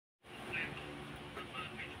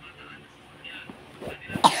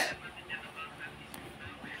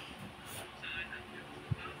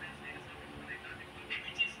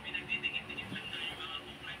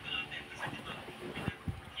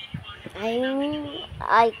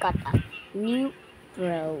I got a new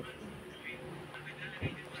pro,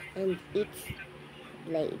 and it's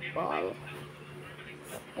blade ball.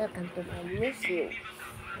 Welcome to my new series.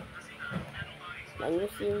 My new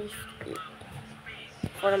series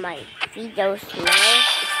for my videos now.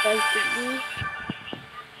 It's going to be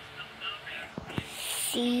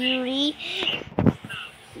series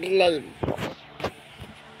blade ball.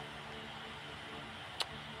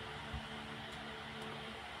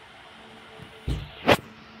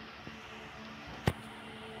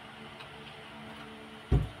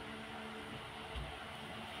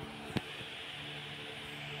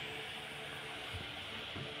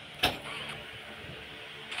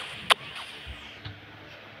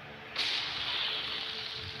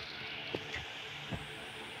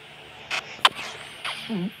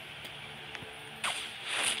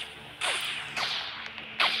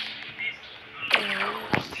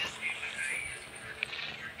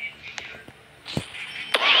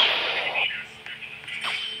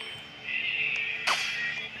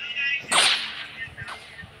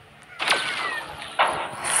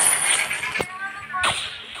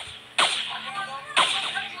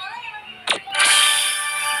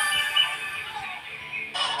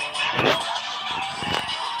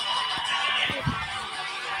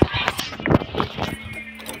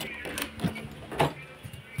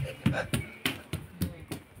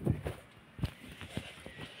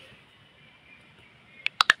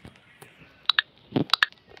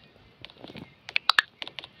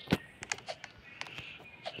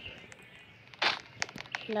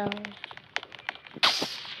 No.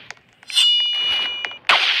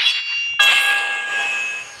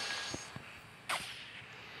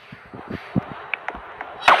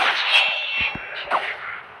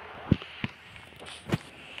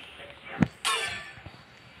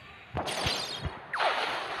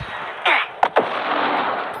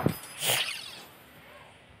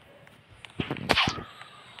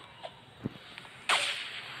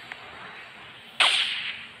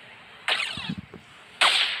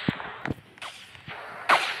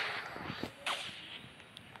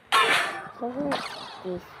 So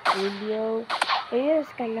this video, we're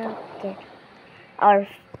just gonna get our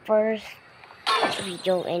first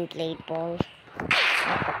video in blade ball.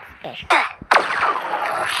 Special.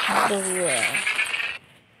 So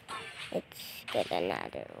let's get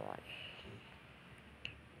another one.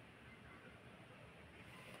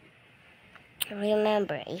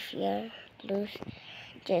 Remember, if you lose,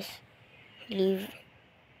 just leave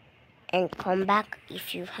and come back.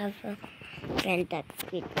 If you have a friend that's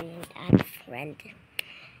good, and add friend.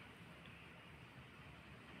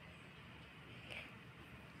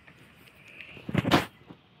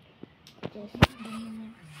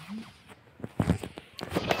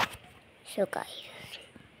 So guys,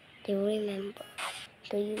 do you remember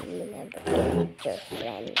to meet your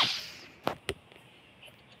friends?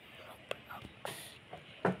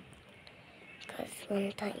 Because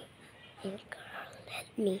one time, a girl let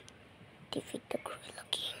me defeat the Gorilla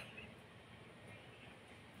King.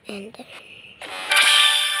 And then,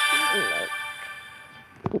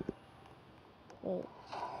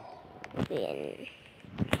 win.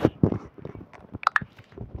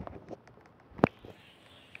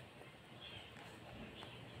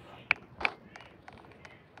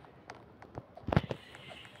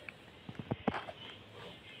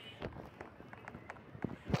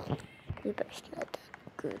 It's not that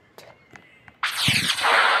good.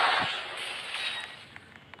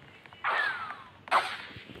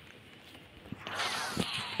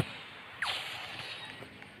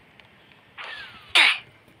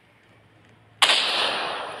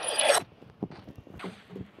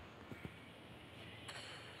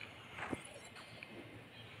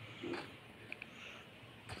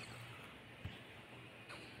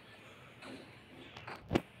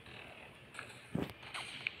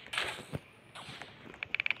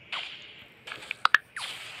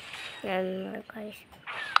 Guys,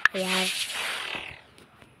 we have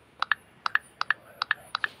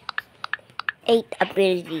 8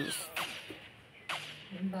 abilities.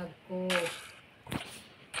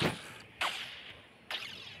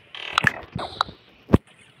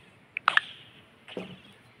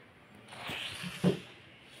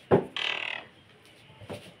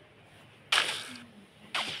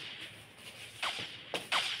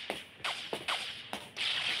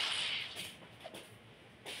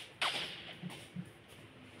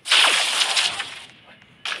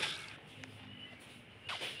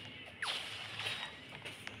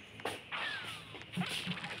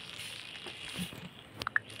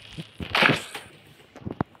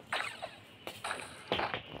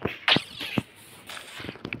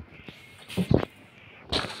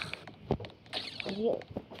 you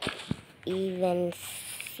even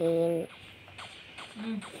seen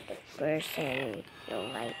the person you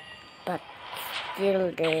like, but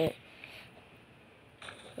still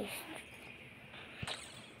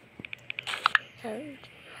have,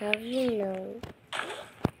 have you known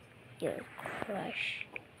your crush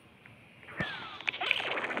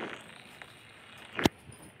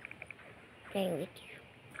playing with you?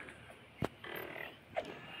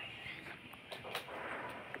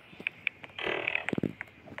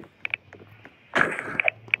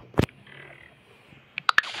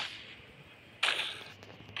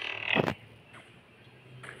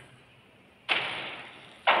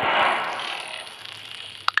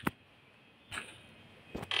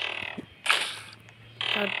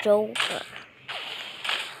 A Joker.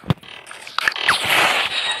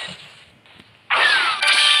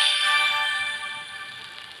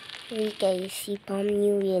 Is he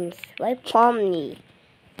Pomnians? Why Pomni?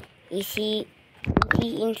 Is he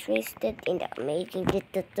interested in the Amazing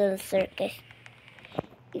Digital Circus?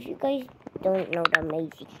 If you guys don't know the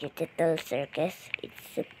Amazing Digital Circus, it's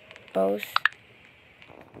supposed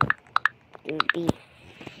to be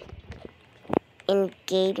in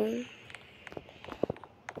game,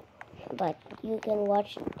 but you can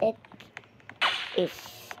watch it.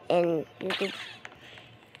 It's in YouTube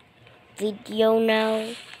video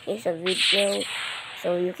now. It's a video,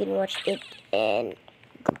 so you can watch it and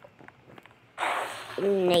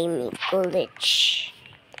name it Glitch.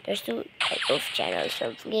 There's two types of channels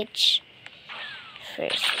of Glitch.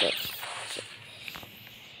 First, let's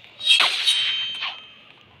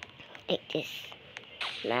take this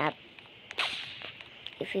map.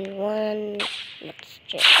 If you want, let's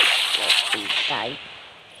just let me type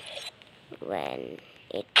when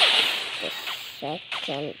it's the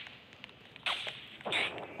second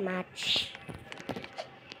match.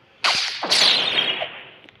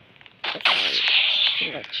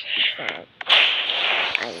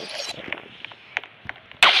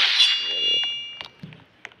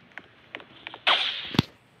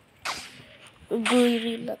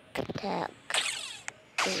 Gorilla attack.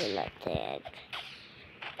 Gorilla attack.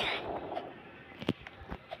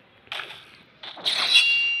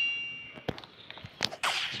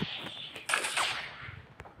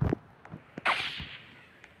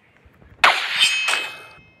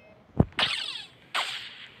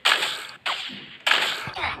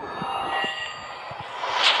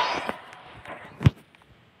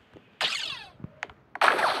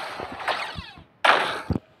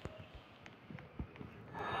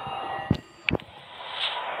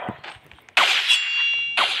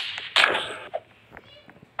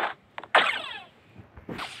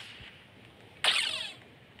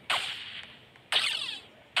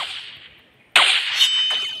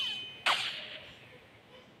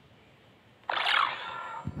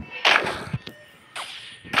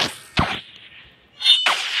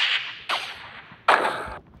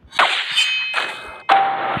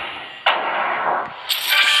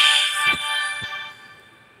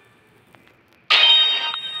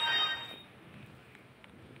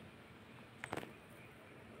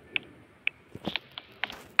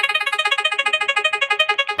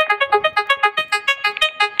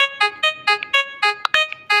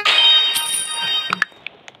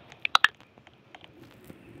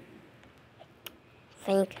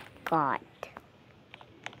 Thank God.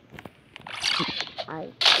 I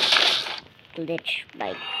glitch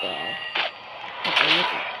right there. I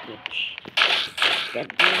glitch. The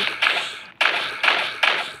glitch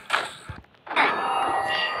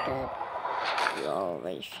that you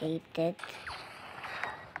always hated.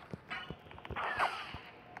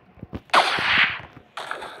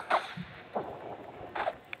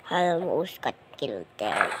 I almost got killed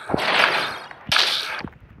there.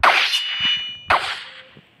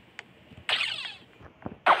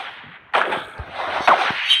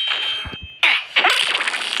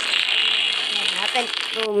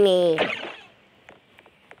 To me.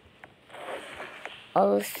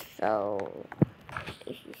 Also,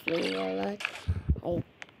 if you see me a lot, I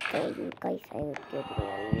told you guys I would give me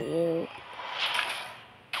a new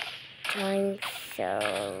time, so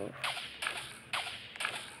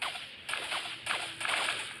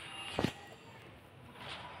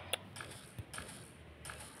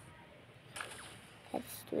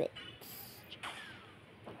let's do it.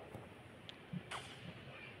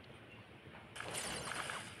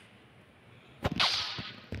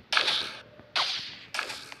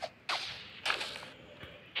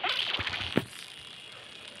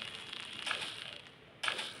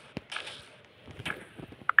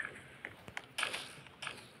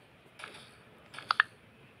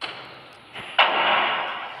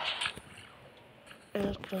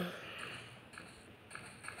 Okay.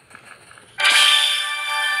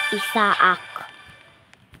 Isaac.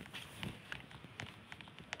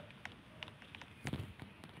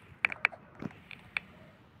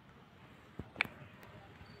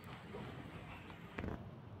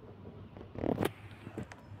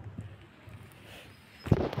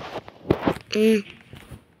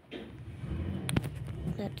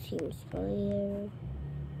 That seems clear.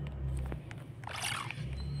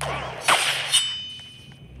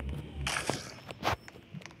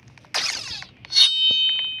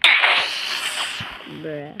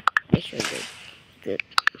 Bruh, I should have good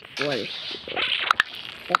force.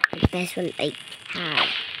 That's the best one I have.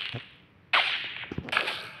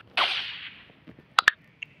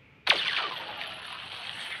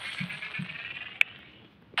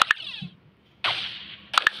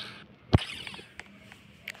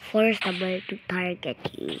 Force the bird to target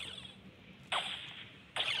you.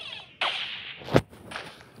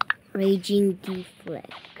 Raging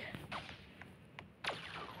deflect.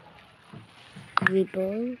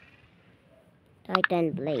 Ripple.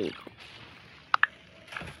 Titan blade.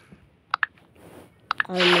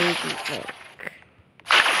 Calming deflect.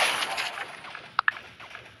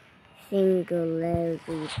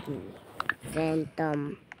 Singularity.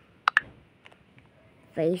 Phantom.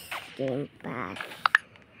 Face game pass.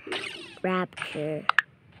 Rapture.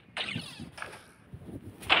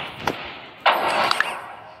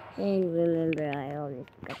 And remember, I always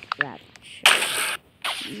got rapture.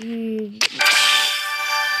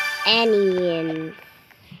 Aliens.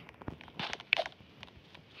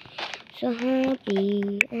 So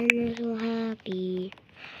happy, and so happy.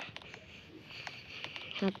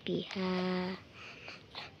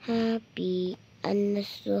 Happy, and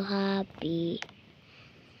so happy.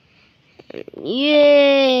 Yay!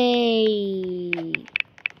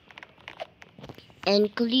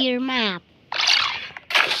 And clear map.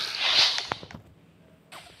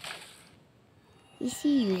 Is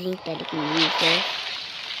he using telekinesis?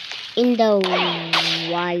 In the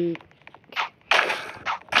white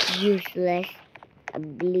useless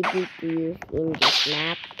ability to use in this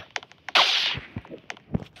map?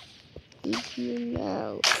 Did you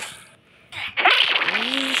know?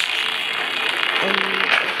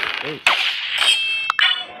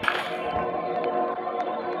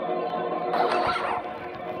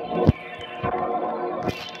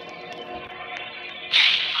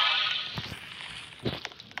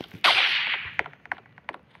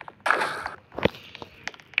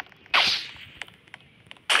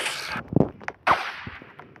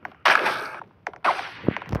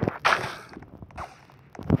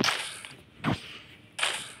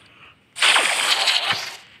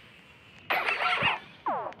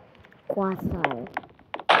 Quasar.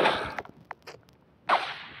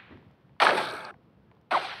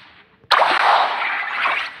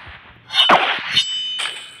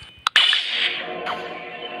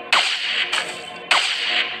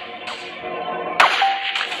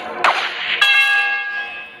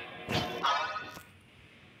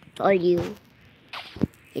 Told you,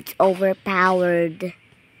 it's overpowered.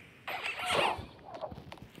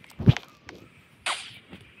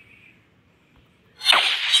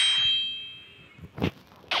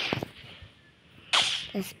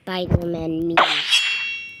 The Spider-Man meme.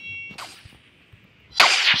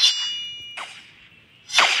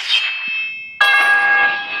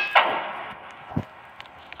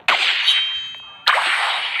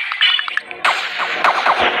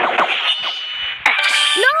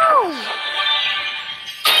 No!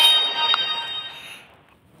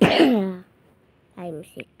 I'm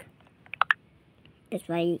sick. That's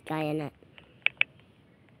why you cannot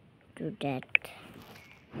do that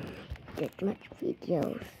much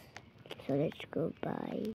videos. So let's go bye.